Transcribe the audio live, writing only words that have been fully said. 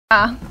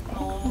啊！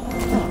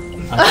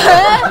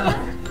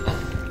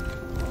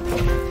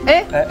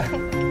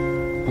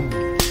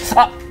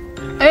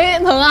哎，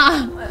疼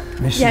啊！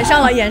演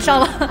上了，演上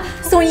了，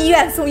送医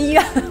院，送医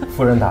院。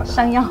夫人打的。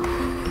上药。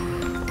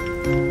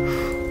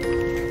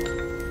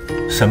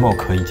沈某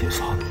可以接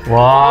受。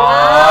哇！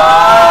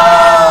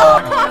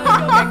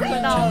磕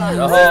到了。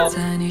然后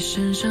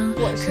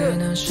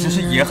其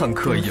实也很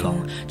刻意了，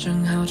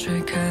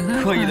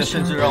刻意的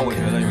甚至让我觉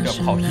得有点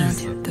不好意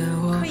思，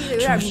刻意的有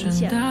点明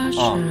显啊。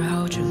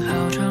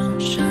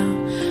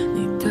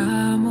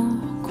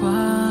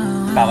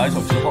打完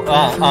手之后摸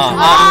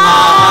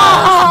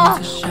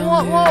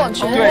我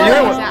头，对，因为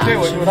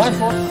我当时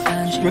说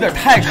有点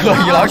太刻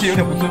意了，而且有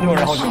点不尊重，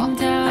然后就愣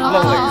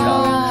了一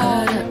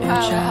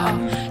下。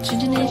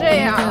这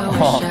样。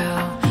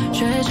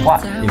话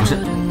也不是。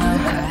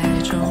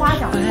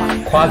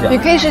夸奖，也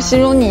可以是形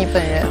容你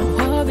本人。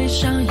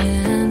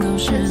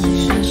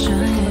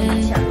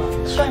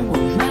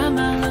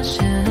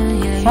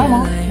帅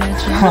吗？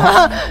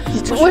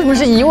为什么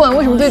是疑问？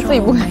为什么对自己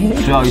不肯定？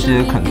需要一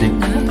些肯定。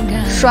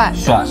帅。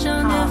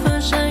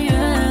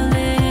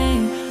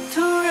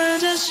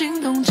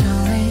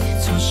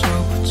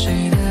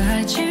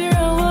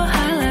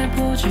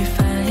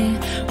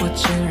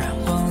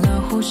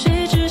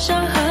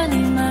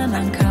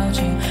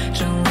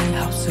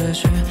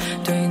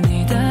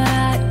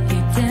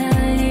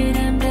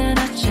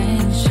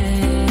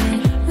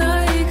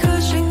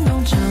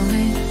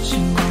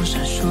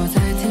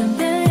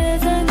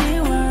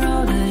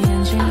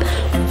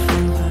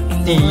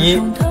第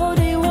一，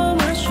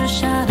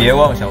别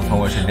妄想从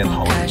我身边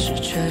逃离。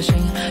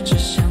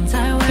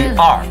第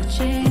二，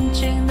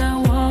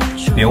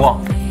别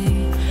忘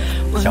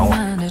想我。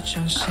这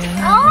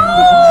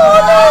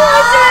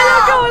个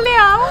够凉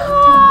了。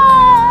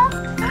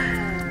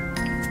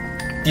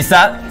第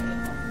三，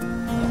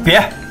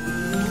别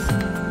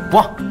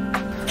忘。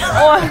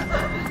哇，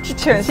这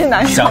犬性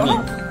难想你。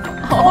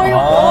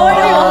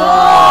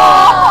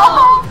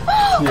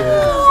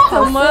怎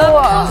么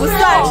不算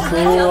是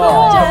真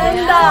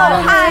的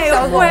太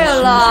会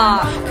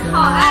了，好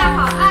爱，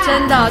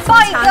真的从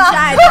强制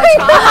爱到强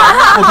爱。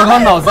我刚刚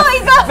脑子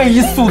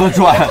飞速的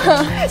转，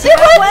结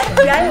婚，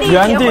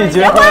原地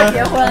结婚，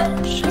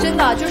真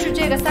的就是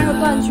这个3个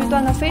断句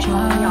断得非常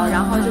的妙，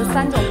然后就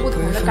3种不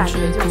同的感觉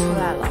就出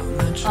来了。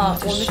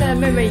我们现在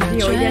妹妹已经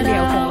有一点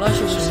脸红了，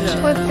是不是？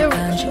我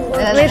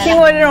没听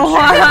过这种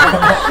话，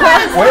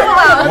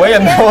我也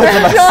没有怎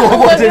么说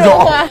过这种。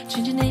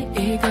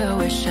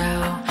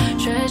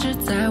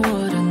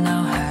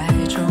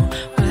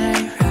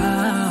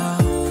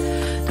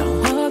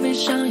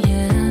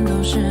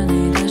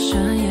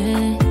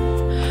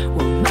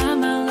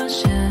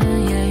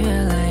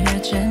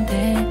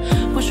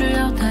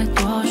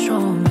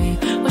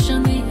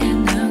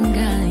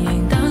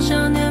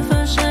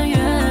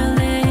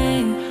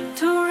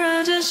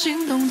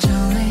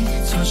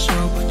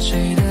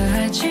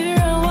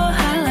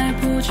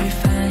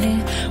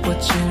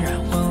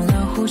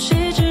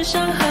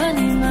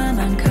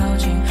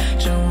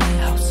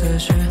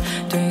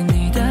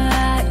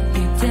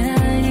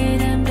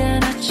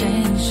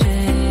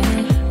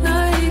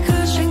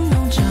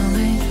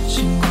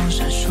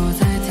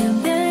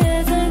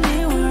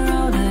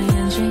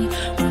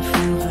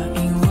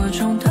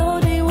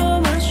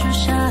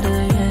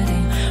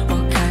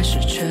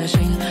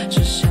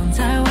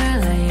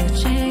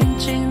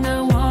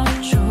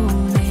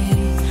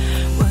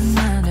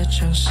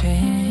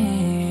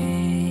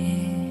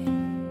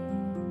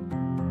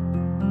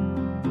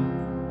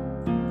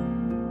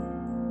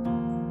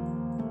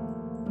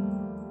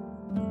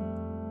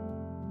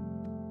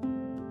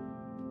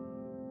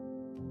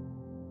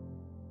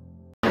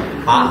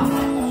啊！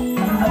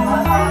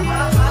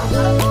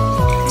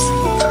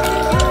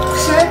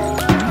谁？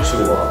是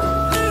我。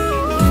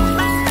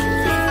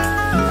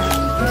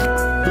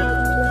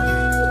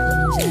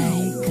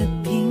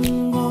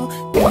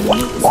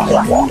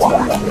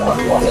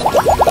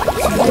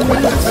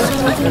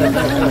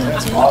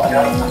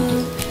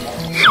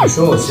你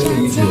说我心里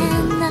一直有一个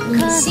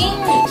人。心里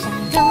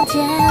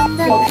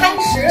有贪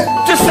食。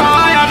这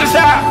啥呀？这是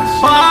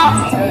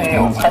啊！心里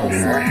有贪食，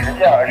实际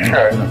上是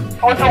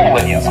说中了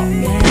你了。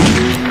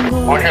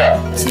不是，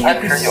贪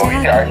食有一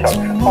点小吃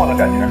醋的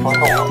感觉，说中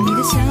了。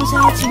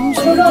说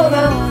中了吗？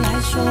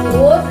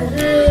我只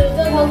是正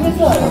常推测。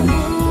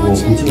我不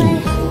救你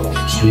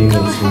是因为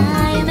心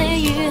里。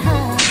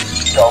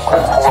要快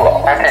哭了，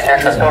那这些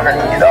事都是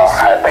你的，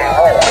还被误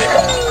会着，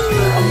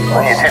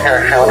所以这阵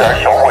是有点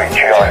小委屈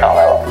要上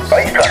来了。我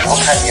一转头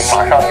看你，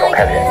马上扭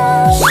开脸。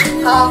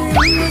好。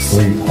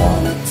所以他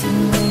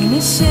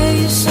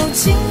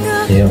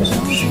偏要想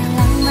去，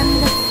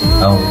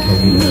让我逃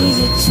避的日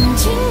子。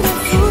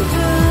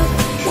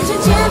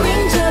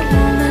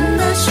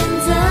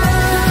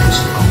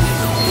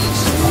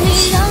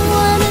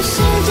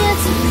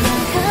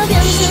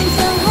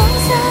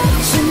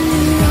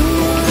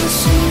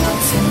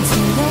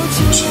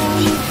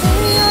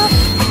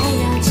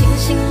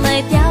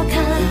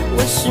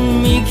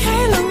离开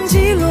冷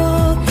击落，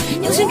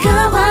用心刻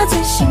画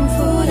最幸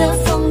福的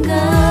风格。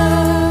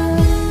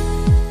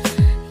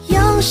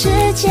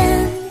时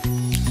间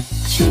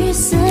去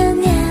思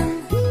念，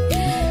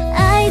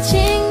爱情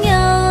有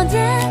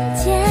点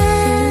甜。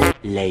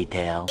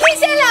Later。一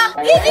千两，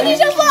一级定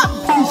胜负。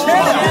1000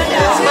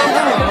两，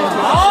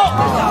好。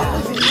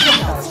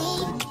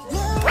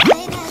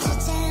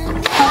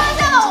刚才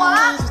到我了，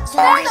这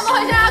是怎么回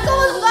事啊？跟我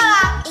怎么断了？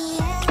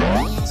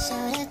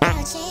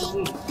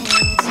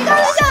你刚才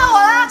吓到我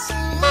了。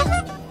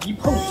一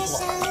碰就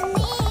错。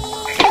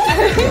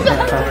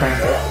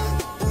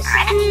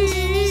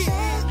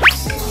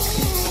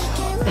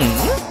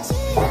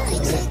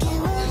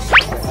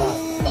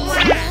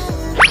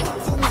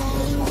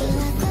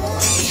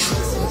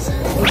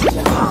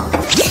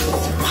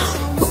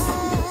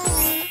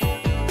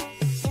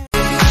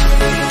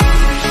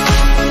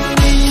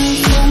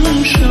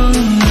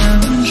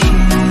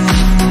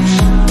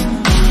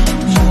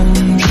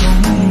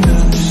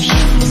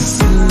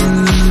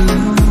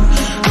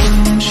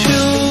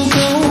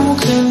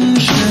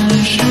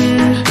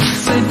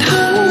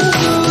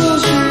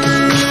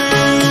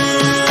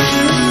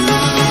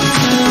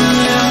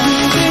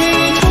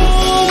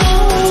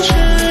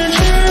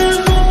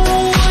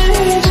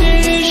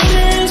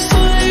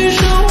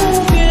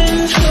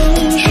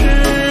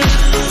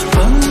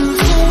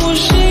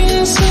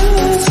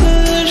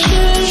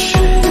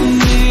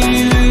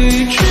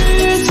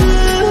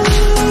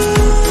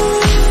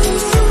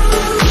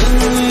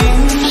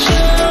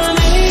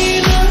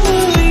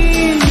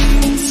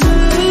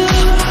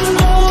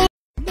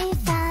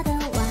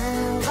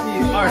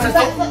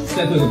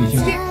再做一个比心。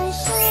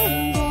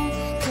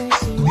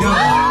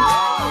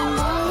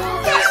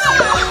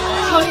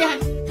好厉害！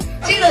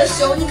这个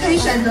熊你可以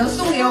选择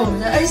送给我们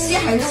的恩熙，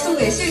还是送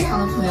给现场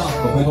的朋友？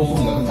我回头送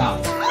你个更大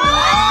的。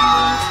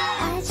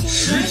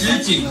十指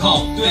紧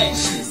扣，对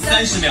视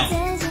30秒。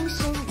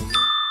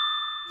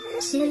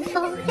是否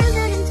两个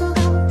人足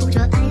够捕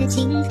捉爱的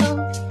尽头？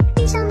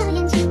闭上了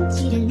眼睛，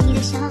记得你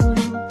的笑容，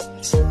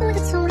幸福的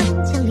从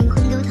容，将灵魂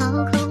都掏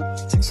空，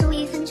享受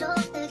1分钟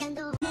的感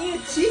动。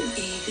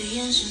一个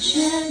眼神决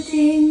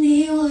定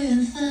你我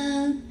缘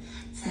分，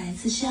再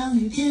次相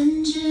遇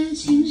编织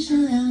今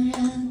生两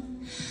人，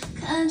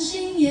看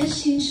今夜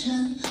星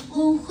辰，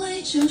梦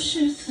回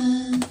90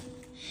分，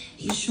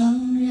一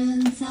双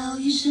人早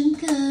已生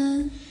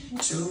根。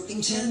注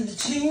定前的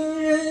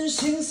情人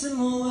心思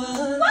莫问，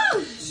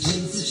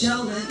情字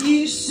交难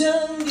一生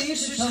一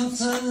世长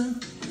存，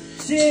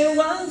借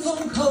晚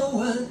风口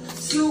吻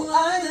诉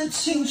爱的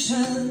清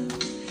晨，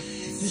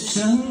此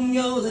生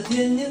有了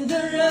惦念的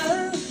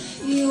人，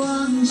一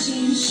往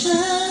情深，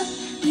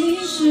你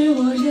是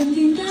我认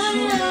定的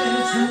人。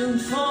春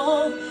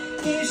风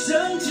一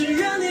生只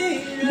愿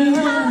你你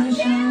的人，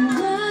掌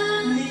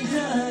纹，你的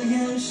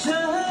眼神，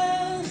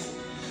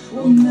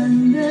我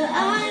们的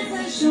爱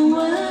在升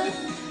温。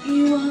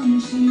一往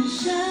情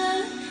深，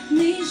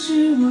你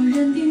是我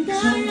认定的人。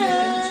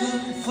春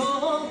风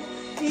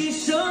一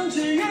生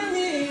只愿你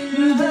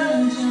你的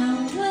人，掌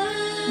纹，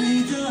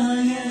你的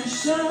眼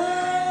神，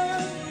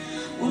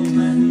我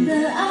们的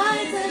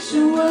爱在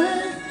升温，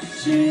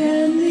只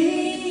愿你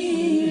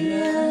一人。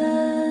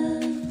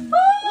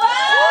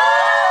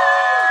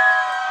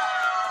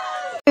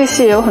这个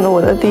戏也有很多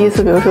我的第一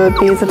次，比如说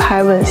第一次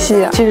拍吻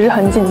戏啊，其实是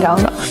很紧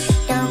张的。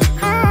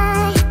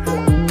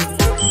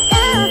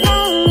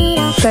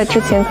在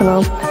之前可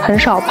能很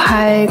少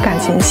拍感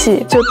情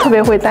戏，就特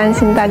别会担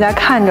心大家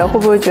看着会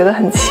不会觉得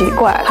很奇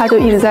怪。他就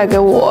一直在给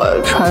我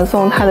传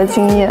送他的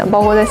经验，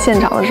包括在现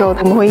场的时候，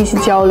他们会一起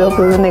交流，比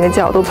如说哪个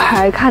角度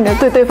拍，看着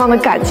对对方的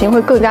感情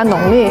会更加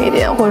浓烈一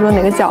点，或者说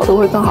哪个角度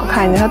会更好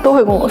看一点，他都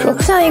会跟我说，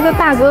像一个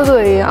大哥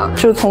哥一样，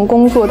就是从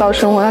工作到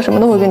生活，他什么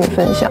都会跟你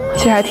分享。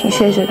其实还挺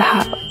谢谢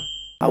他的。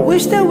I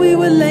wish that we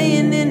were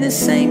laying in the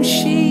same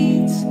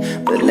sheets,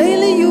 but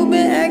lately you've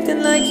been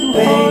acting like you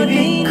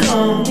hardly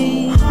know me.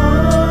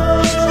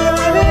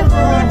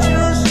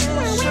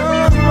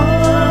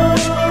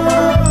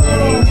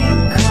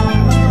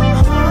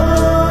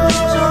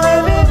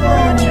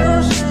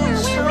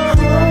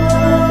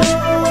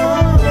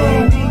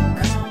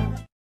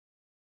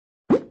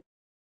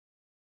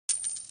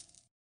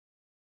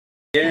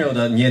 别人有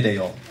的你也得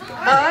有。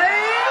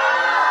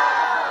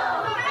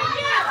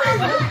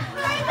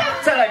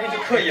再来一遍就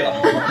可以了。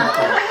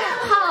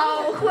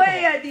好会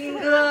呀、丁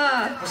哥！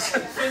不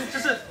是，这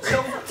是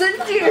尊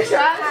敬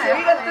山海，有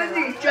一个尊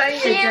敬专业。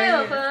是因为我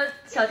和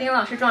小丁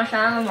老师撞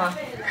衫了吗？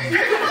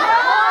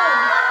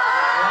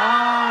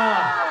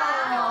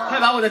啊！快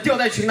把我的吊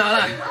带裙拿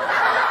来。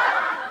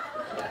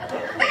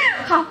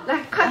好，来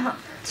快！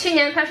去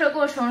年拍摄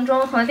过程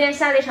中，横店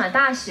下了一场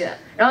大雪，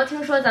然后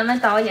听说咱们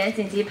导演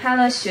紧急拍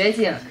了雪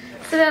景。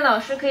4位老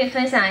师可以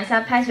分享一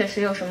下拍雪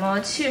时有什么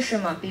趣事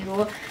吗？比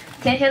如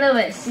甜甜的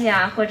吻戏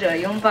啊，或者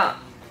拥抱。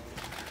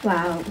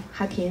哇哦，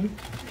好甜。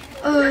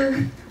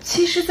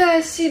其实，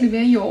在戏里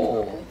边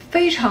有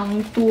非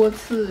常多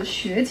次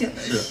雪景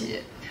的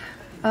戏，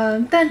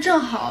但正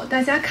好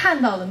大家看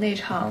到的那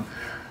场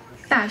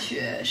大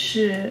雪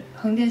是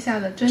横店下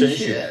的真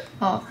雪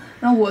啊。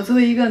那我作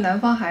为一个南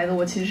方孩子，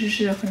我其实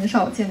是很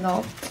少见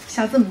到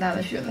下这么大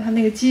的雪的，它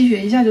那个积雪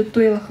一下就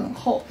堆了很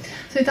厚，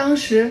所以当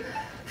时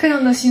非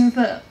常的兴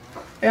奋。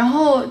然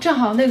后正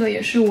好那个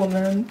也是我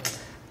们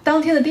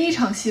当天的第一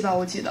场戏吧，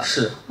我记得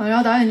是啊。然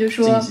后导演就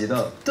说紧急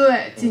的，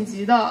对，紧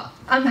急的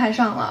安排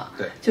上了，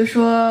对，就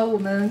说我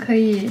们可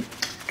以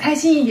开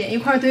心一点，一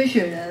块堆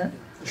雪人。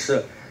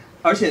是。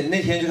而且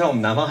那天就像我们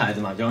南方孩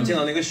子嘛，然后见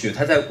到那个雪，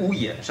它在屋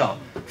檐上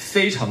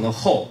非常的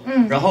厚，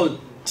然后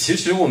其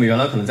实我们原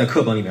来可能在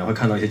课本里面会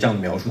看到一些这样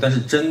的描述，但是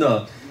真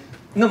的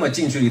那么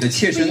近距离的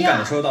切身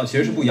感受到，其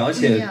实是不一样。而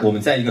且我们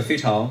在一个非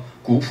常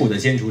古朴的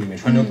建筑里面，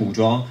穿着古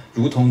装，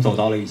如同走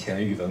到了以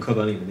前语文课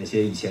本里面那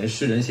些以前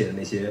诗人写的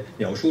那些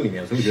描述里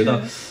面，所以我觉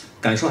得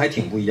感受还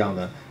挺不一样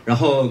的。然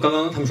后刚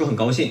刚他们说很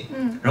高兴，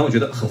然后我觉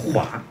得很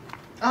滑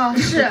啊，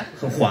是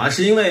很滑，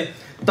是因为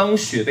当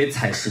雪被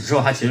踩实之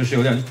后，它其实是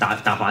有点打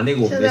滑那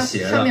个我们的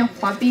鞋的，上面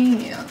滑冰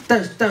一样。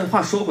但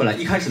话说回来，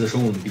一开始的时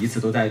候我们彼此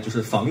都在就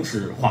是防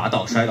止滑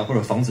倒摔倒，或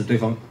者防止对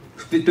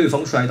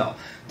方摔倒。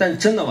但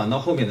真的玩到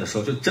后面的时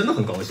候，就真的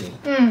很高兴。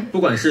不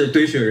管是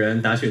堆雪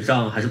人、打雪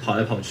仗，还是跑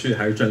来跑去，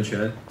还是转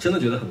圈，真的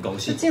觉得很高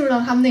兴。就进入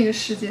到他们那个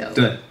世界了。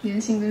对，原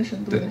型跟神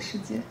都的世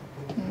界。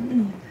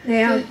那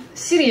样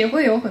戏里也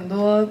会有很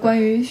多关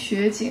于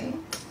雪景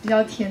比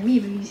较甜蜜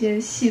的一些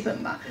戏份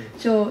吧，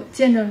就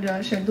见证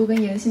着沈都跟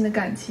严欣的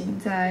感情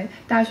在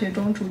大雪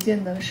中逐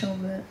渐的升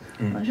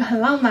温，是很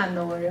浪漫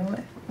的，我认为。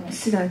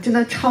是的，真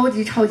的超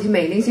级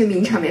美，那些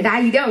名场面，大家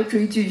一定要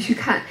追剧去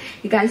看。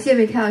也感谢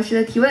美田老师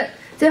的提问。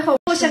最后，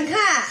我想看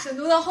沈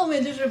都到后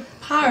面就是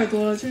耙耳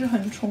朵了，就是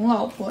很宠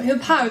老婆，因为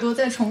耙耳朵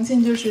在重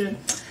庆就是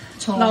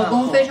老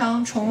公非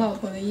常宠老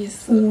婆的意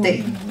思。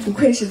对，不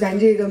愧是咱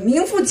这个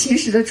名副其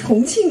实的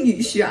重庆女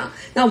婿啊。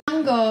那我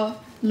们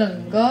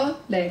冷个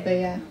那个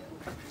呀，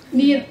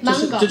你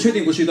啷个？这确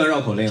定不是一段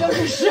绕口令啊？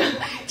就是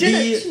真的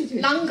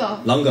啷个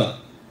啷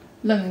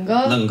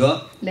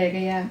个那个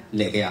呀？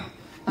那个呀？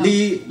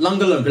你啷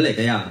个那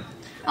个呀？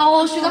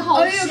哦，学的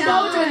好像，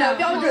标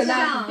准的，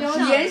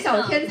语言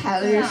小天才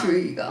了，这属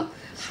于一个。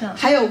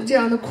还有这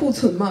样的库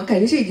存吗？感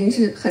觉这已经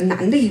是很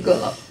难的一个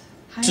了。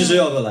芝芝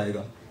要不要来一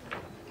个？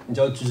你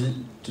知道芝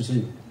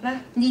芝？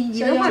来，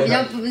你的话比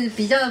较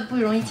不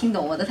容易听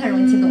懂，我的太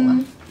容易听懂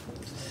了。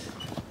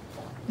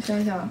我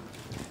想想，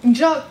你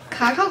知道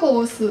卡卡哥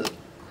哥是？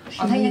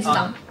他应该知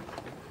道，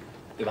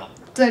对吧？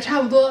对，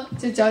差不多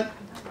就叫。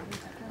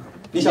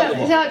你晓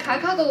卡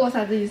卡哥哥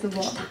啥子意思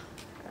不？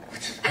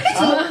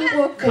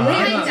我们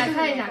也可以展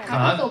开一下卡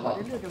卡哥哥。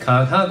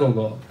卡卡哥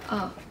哥。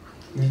啊。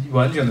你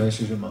完整的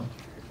是什么？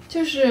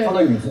就是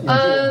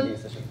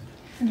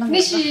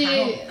你是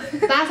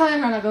打扫一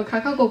下那个卡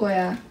卡哥哥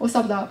呀，我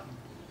扫不到。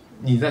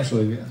你再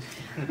说一遍。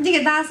你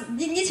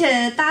去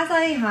打扫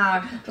一下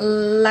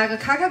那个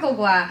卡卡哥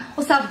哥啊，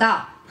我扫不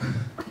到。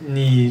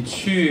你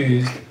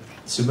去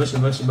什么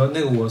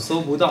那个我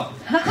搜不到。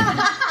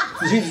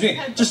子俊，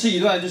这是一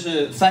段就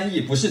是翻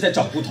译，不是在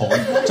找不同，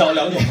找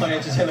两种方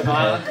言之间的翻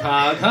译。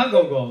卡卡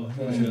哥哥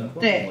是不是？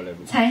对，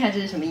猜一下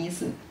这是什么意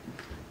思？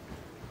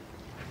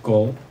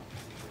狗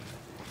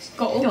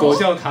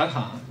叫卡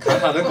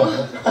的狗。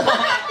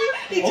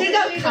你知道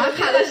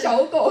卡的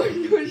小狗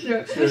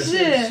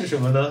是什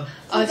么呢？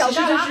其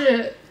实就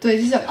是对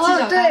犄角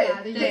旮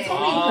旯的意思，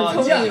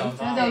很聪明，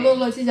它叫落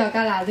犄角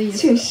旮旯的意思。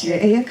确实，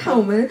哎呀，看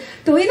我们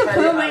抖音的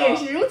朋友们也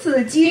是如此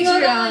的机智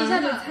啊！一下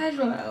就猜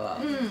出来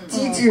了，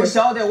机智。我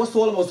晓得，我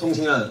说了我重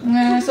庆人。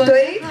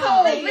对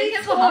头，没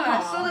错，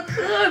说的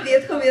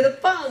特别的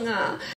棒啊！